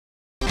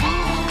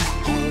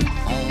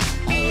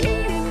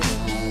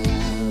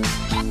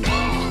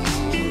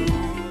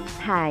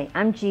Hi,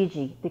 I'm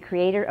Gigi, the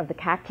creator of the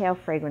Cocktail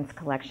Fragrance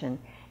Collection,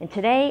 and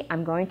today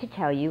I'm going to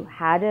tell you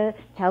how to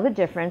tell the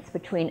difference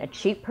between a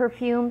cheap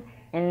perfume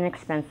and an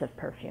expensive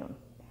perfume.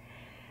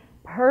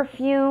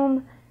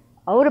 Perfume,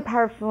 eau de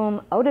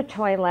parfum, eau de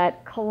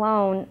toilette,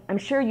 cologne, I'm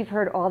sure you've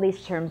heard all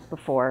these terms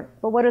before,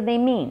 but what do they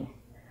mean?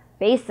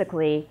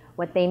 Basically,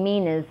 what they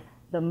mean is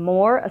the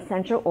more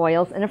essential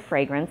oils in a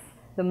fragrance,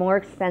 the more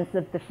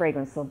expensive the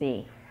fragrance will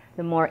be.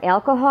 The more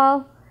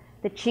alcohol,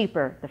 the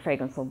cheaper the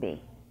fragrance will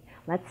be.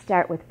 Let's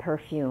start with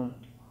perfume.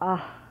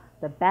 Oh,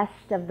 the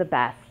best of the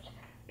best.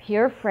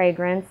 Pure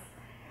fragrance,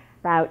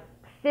 about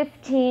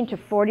 15 to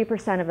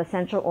 40% of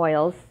essential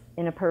oils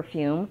in a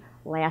perfume,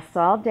 lasts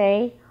all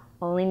day,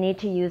 only need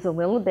to use a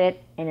little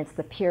bit, and it's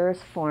the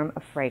purest form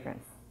of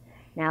fragrance.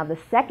 Now, the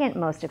second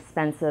most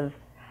expensive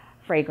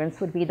fragrance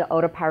would be the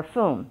eau de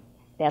parfum.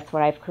 That's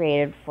what I've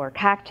created for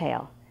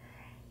Cocktail,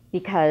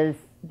 because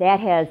that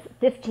has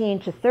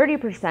 15 to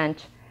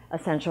 30%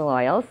 essential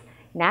oils.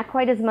 Not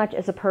quite as much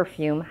as a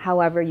perfume,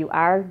 however, you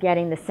are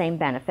getting the same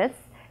benefits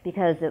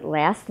because it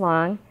lasts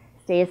long,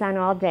 stays on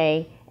all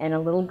day, and a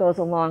little goes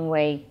a long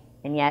way,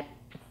 and yet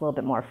it's a little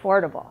bit more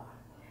affordable.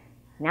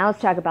 Now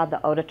let's talk about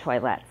the eau de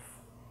toilettes.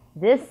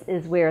 This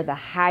is where the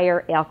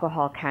higher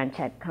alcohol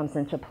content comes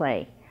into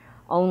play.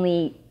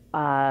 Only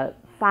 5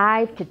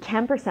 to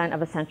 10%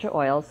 of essential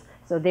oils,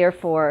 so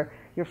therefore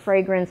your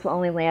fragrance will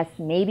only last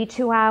maybe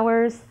 2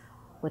 hours.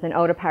 With an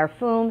eau de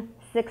parfum,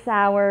 6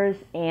 hours,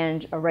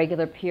 and a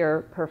regular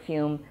pure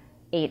perfume,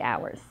 8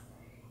 hours.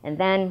 And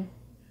then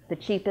the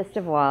cheapest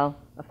of all,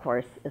 of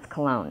course, is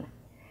cologne.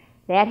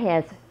 That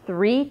has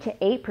 3 to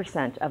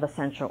 8% of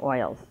essential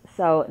oils.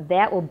 So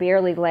that will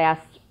barely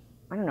last,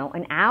 I don't know,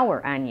 an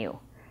hour on you.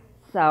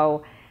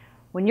 So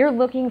when you're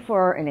looking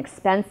for an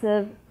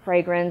expensive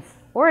fragrance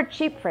or a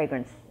cheap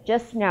fragrance,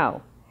 just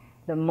know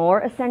the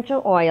more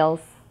essential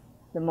oils,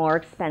 the more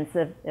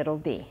expensive it'll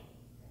be.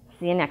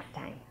 See you next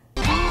time.